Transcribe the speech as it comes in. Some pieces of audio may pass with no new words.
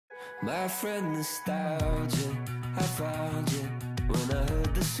My friend nostalgia, I found you when I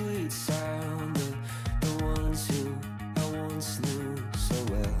heard the sweet sound of the ones who I once knew so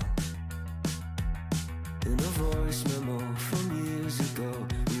well. In a voice memo from years ago,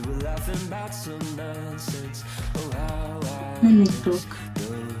 we were laughing about some nonsense. Oh, how I miss those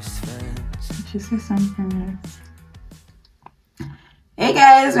friends. She said something else. Hey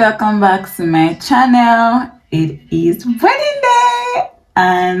guys, welcome back to my channel. It is wedding day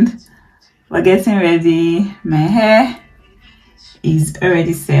and we're getting ready. My hair is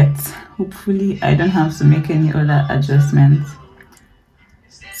already set. Hopefully I don't have to make any other adjustments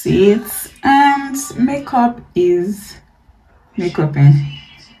to it, and makeup is makeuping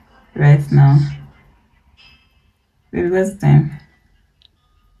right now. Baby, what's the time?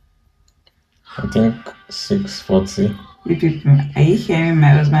 I think 6:40. You people, are you hearing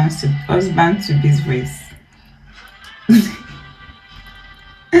my husband to be's voice?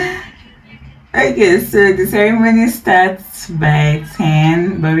 Okay, so the ceremony starts by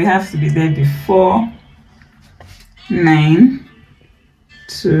 10, but we have to be there before 9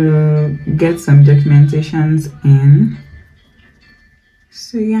 to get some documentations in.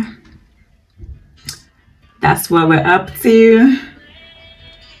 So yeah, that's what we're up to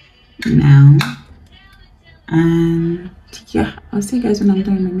now. And yeah, I'll see you guys when I'm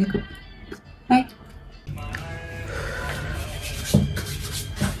done my makeup. Bye.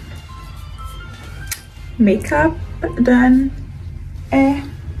 Makeup done,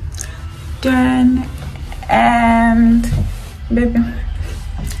 done, and baby,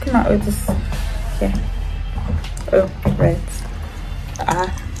 come out with this. Yeah. Oh, right.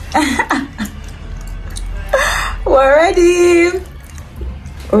 We're ready.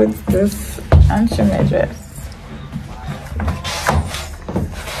 What's this? And show my dress.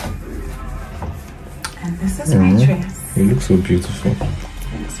 And this is my dress. You look so beautiful.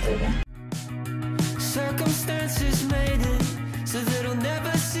 Thanks, baby. Circumstances made it so that I'll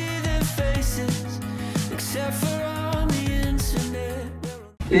never see their faces except for on the internet.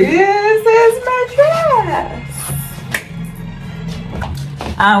 This is my dress.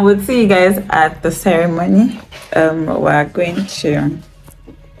 And we'll see you guys at the ceremony. We're going to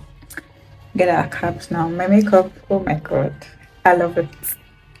get our caps now. My makeup, oh my god, I love it.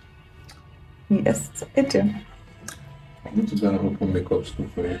 Yes, I do. I need to go and open makeup school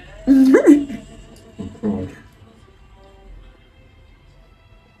for you.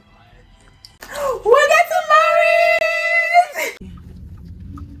 We're getting married!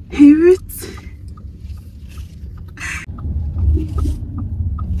 Hey Ruth.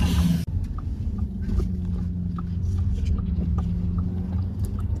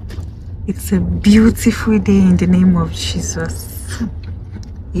 It's a beautiful day in the name of Jesus.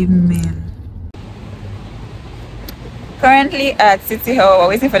 Amen. Currently at City Hall, we're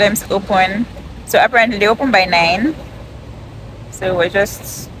waiting for them to open. So apparently they open by 9. So we're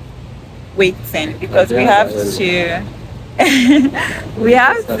just waiting because we have to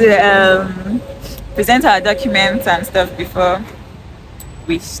present our documents and stuff before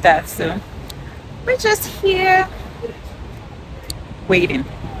we start. So we're just here waiting.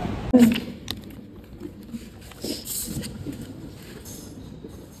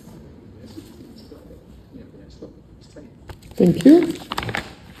 Thank you.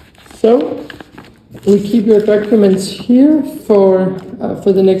 So we keep your documents here for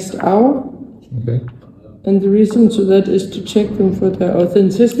the next hour. Okay. And the reason to that is to check them for their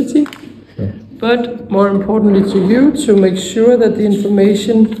authenticity. Yeah. But more importantly to you, to make sure that the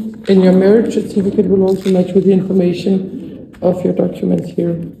information in your marriage certificate will also match with the information of your document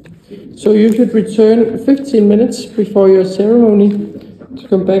here. So you should return 15 minutes before your ceremony to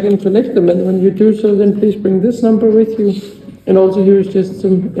come back and collect them. And when you do so, then please bring this number with you. And also here is just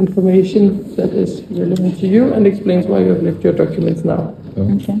some information that is relevant to you and explains why you have left your documents now.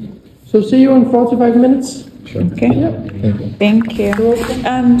 Okay. So see you in 45 minutes. Sure. Okay. Yeah. Thank you.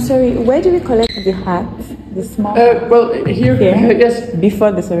 Sorry, where do we collect the hat? The small Well, here, yes.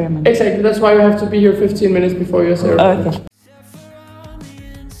 Before the ceremony. Exactly, that's why you have to be here 15 minutes before your ceremony. Okay.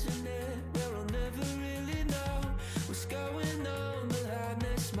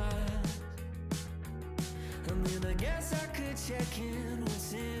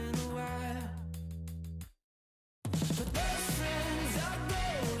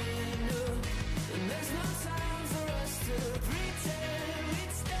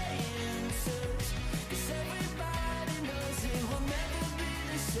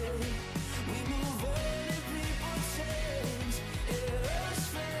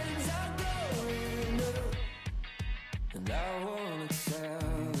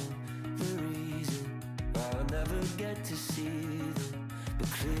 get to see them, but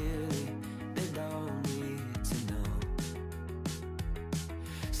clearly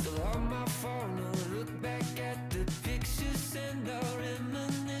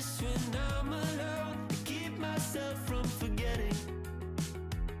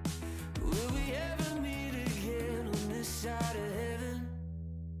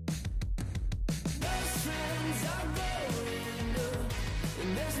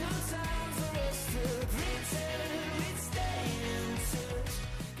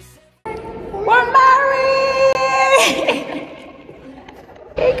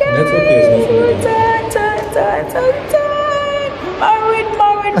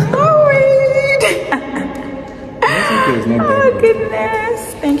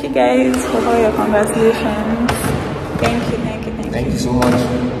Yes, thank you guys for all your congratulations. Thank you, thank you, thank you. Thank you so much.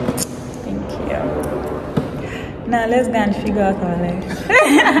 Thank you. Now let's go and figure out our life.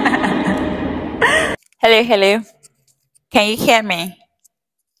 Hello, hello. Can you hear me?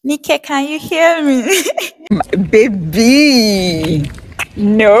 Nike, can you hear me? Baby.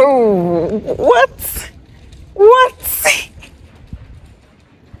 No. What? What?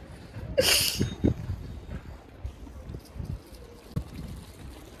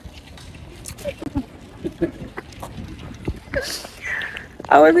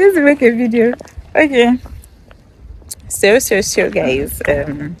 I was going to make a video. Okay. So guys,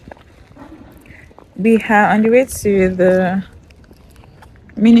 we are on the way to the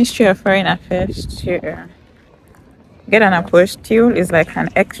Ministry of Foreign Affairs to get an apostille. It's like an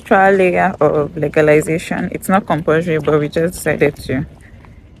extra layer of legalization. It's not compulsory, but we just decided to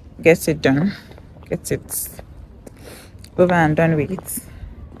get it done, get it over and done with.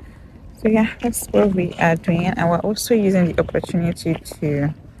 So yeah, that's what we are doing, and we're also using the opportunity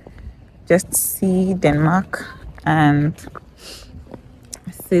to just see Denmark and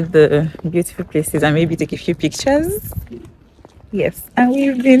see the beautiful places and maybe take a few pictures. Yes, and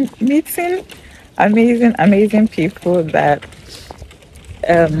we've been meeting amazing people that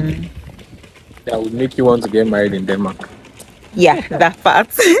would make you want to get married in Denmark. Yeah, that part.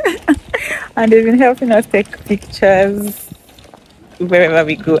 And they've been helping us take pictures wherever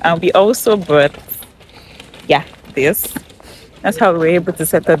we go, and we also brought this. That's how we were able to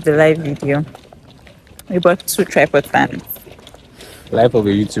set up the live video. We bought 2 tripod stands. Life of a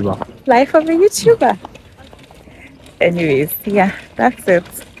YouTuber. Life of a YouTuber. Anyways, yeah, that's it.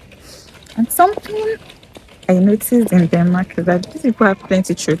 And something I noticed in Denmark is that these people have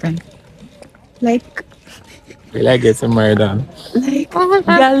plenty of children. Like, They like getting married on.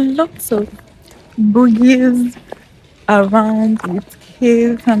 there are lots of boogies around with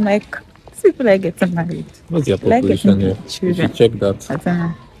kids. I'm like, these people like getting married. What's your Like population here? children. You should check that. I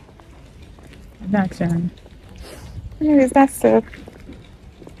don't know. Anyways, that's it.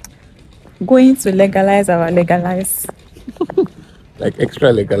 Going to legalize our legalize. Like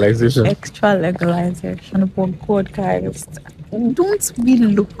extra legalization. Extra legalization. But God, guys, don't we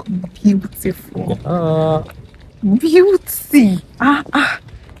look beautiful? Beauty.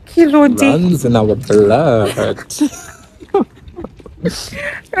 Kilo day. Runs in our blood.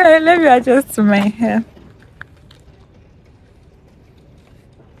 Right, let me adjust to my hair.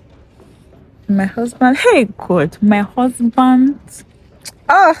 My husband, hey God, my husband.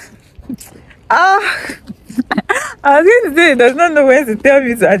 I was going to say, he does not know when to tell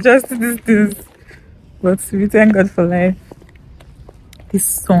me to adjust to these things. But we thank God for life. This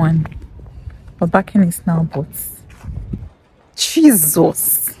son, but backing is now, but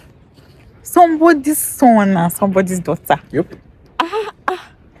Jesus, somebody's son and somebody's daughter. Yep.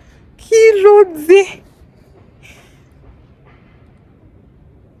 Kilo day.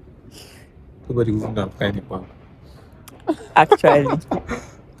 Nobody will have tiny part. Actually.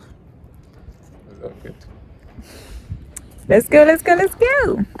 Let's go.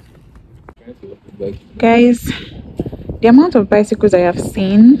 Guys, the amount of bicycles I have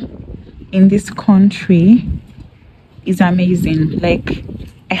seen in this country is amazing. Like,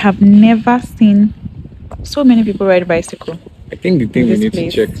 I have never seen so many people ride a bicycle. I think the thing we need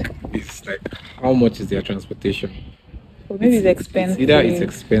place. to check is like how much is their transportation. Or maybe it's expensive. Either it's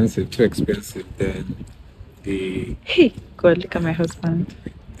expensive, too expensive, then they God, look at my husband.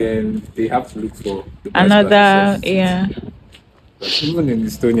 Then they have to look for the best Another, practices. yeah. But even in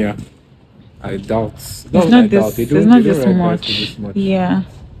Estonia, I doubt. It's not this. It's not this ride much. this much. Yeah.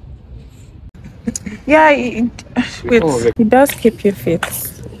 Yeah. It does keep you fit.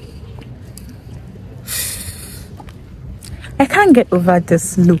 I can't get over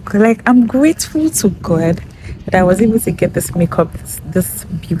this look. Like, I'm grateful to God that I was able to get this makeup this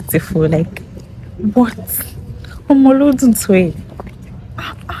beautiful. Like, what?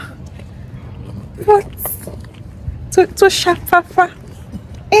 What? To shafafa?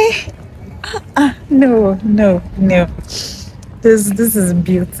 No. This is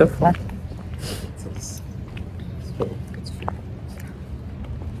beautiful.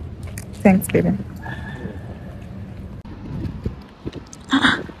 Thanks, baby.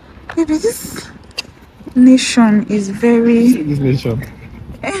 Baby, this nation is very... This nation.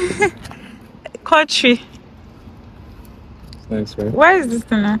 country. Nice, right? Why is this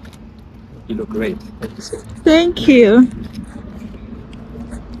thing now? You look great. Thank you.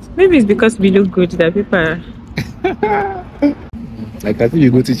 Maybe it's because we look good that people are... Like, I think you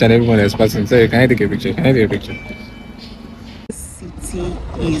go to each and everyone that's passing. Say, can I take a picture? This city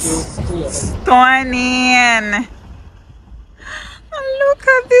is stunning. Look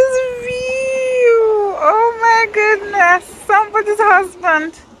at this view. Oh my goodness. Somebody's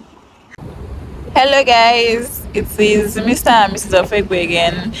husband. Hello guys. It is Mr. and Mrs. Ofegwe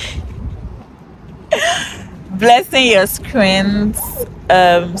again. Blessing your screens.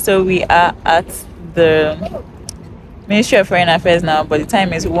 So we are at the Ministry of Foreign Affairs now, but the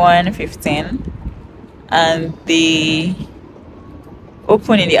time is 1:15 and they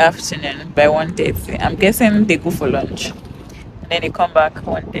open in the afternoon by 1:30. I'm guessing they go for lunch and then they come back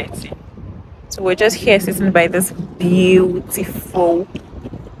 1:30. So we're just here sitting by this beautiful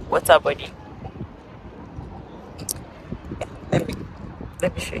water body. Yeah,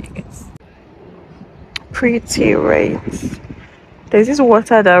 let me show you guys. Pretty, right? There's this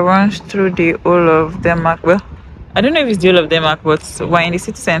water that runs through the whole of Denmark. Well, I don't know if it's the whole of Denmark, but we're in the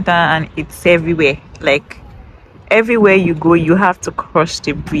city center and it's everywhere. Like everywhere you go, you have to cross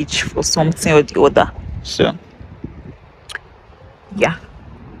the bridge for something or the other. So yeah.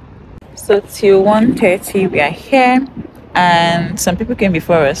 So till 1:30 we are here, and some people came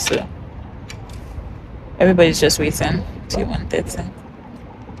before us, so everybody's just waiting till 1:30.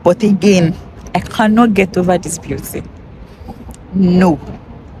 But again, I cannot get over this beauty. No.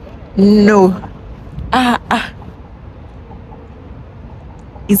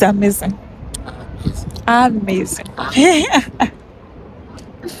 It's amazing. Amazing.